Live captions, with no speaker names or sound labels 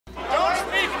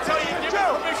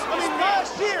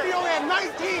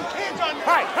15 kids on your...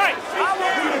 Hey! I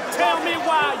want you to tell me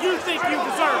why you think you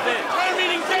deserve this. Our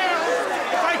meeting's there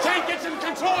if I can't get some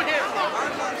control here.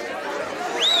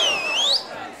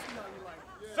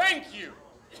 Thank you.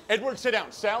 Edward, sit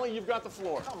down. Sally, you've got the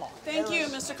floor. Come on. Thank you,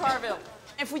 Mr. Carville.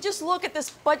 If we just look at this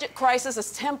budget crisis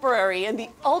as temporary and the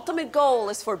ultimate goal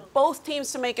is for both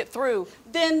teams to make it through,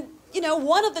 then, you know,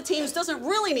 one of the teams doesn't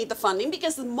really need the funding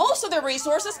because most of their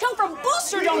resources come from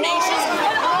booster donations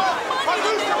and all the money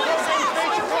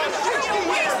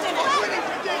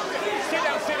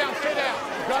Sit down.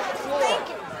 You've got the floor. Thank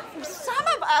you. Some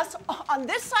of us on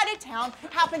this side of town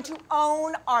happen to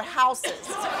own our houses.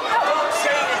 Say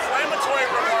inflammatory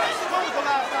remarks. When was the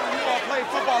last time you all played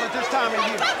football at this time of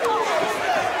year?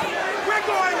 We're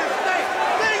going to state.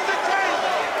 Things are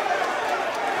changing.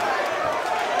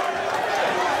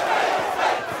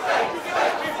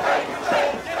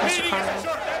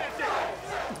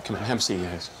 Come on, have a seat,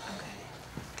 guys.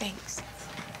 Thanks.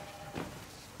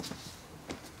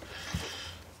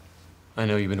 I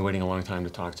know you've been waiting a long time to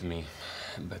talk to me,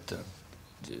 but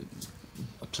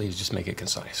please just make it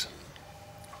concise.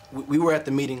 We were at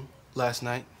the meeting last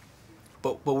night,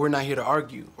 but we're not here to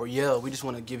argue or yell. We just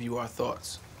want to give you our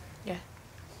thoughts. Yeah.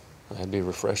 Well, that'd be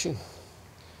refreshing.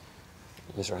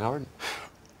 Mr. Howard?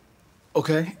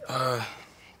 Okay.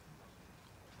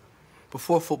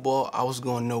 Before football, I was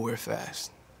going nowhere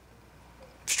fast.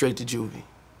 Straight to juvie.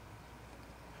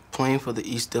 Playing for the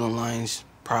East Dillon Lions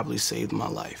probably saved my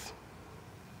life.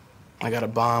 I got a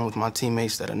bond with my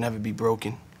teammates that'll never be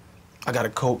broken. I got a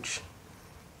coach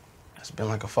that's been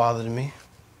like a father to me.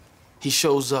 He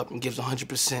shows up and gives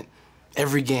 100%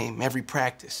 every game, every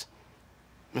practice.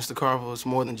 Mr. Carville, it's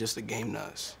more than just a game to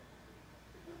us.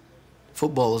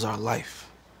 Football is our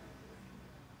life.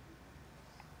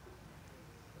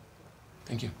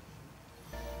 Thank you.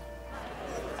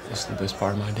 This is the best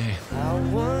part of my day. I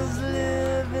was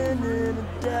living in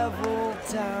a devil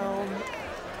town.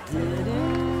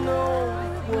 Didn't know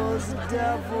it was a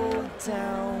devil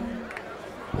town.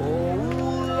 Oh,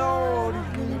 Lord, it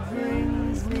really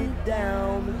brings me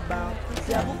down about the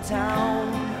devil town.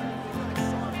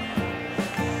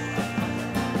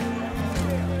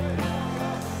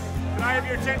 Can I have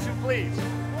your attention, please?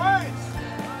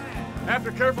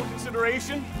 After careful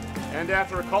consideration, and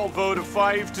after a called vote of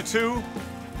 5-2,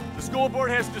 the school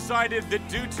board has decided that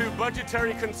due to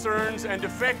budgetary concerns and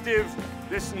effective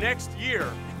this next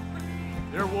year,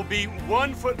 there will be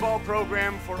one football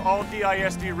program for all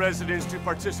DISD residents to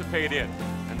participate in,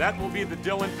 and that will be the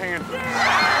Dillon Panthers. The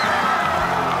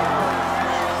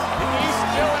East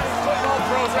Dillon football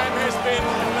program has been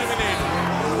eliminated.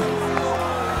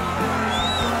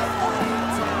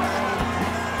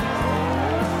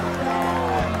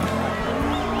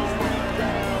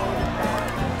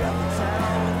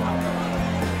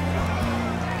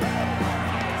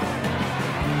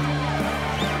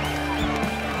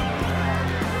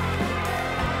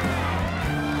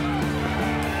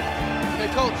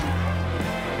 Coach.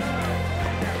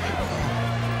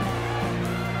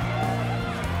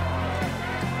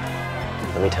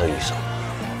 Let me tell you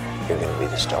something. You're going to be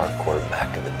the star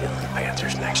quarterback of the Dillon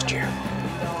Panthers next year.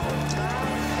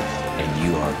 And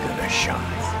you are going to shine.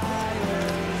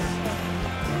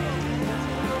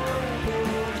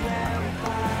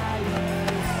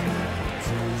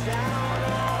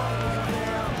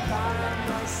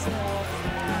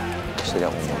 Say that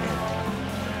one more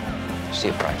time. See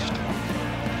you at practice tomorrow.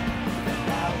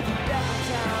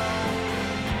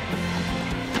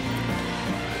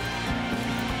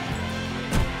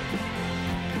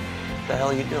 What the hell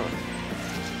are you doing?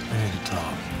 I need to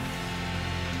talk.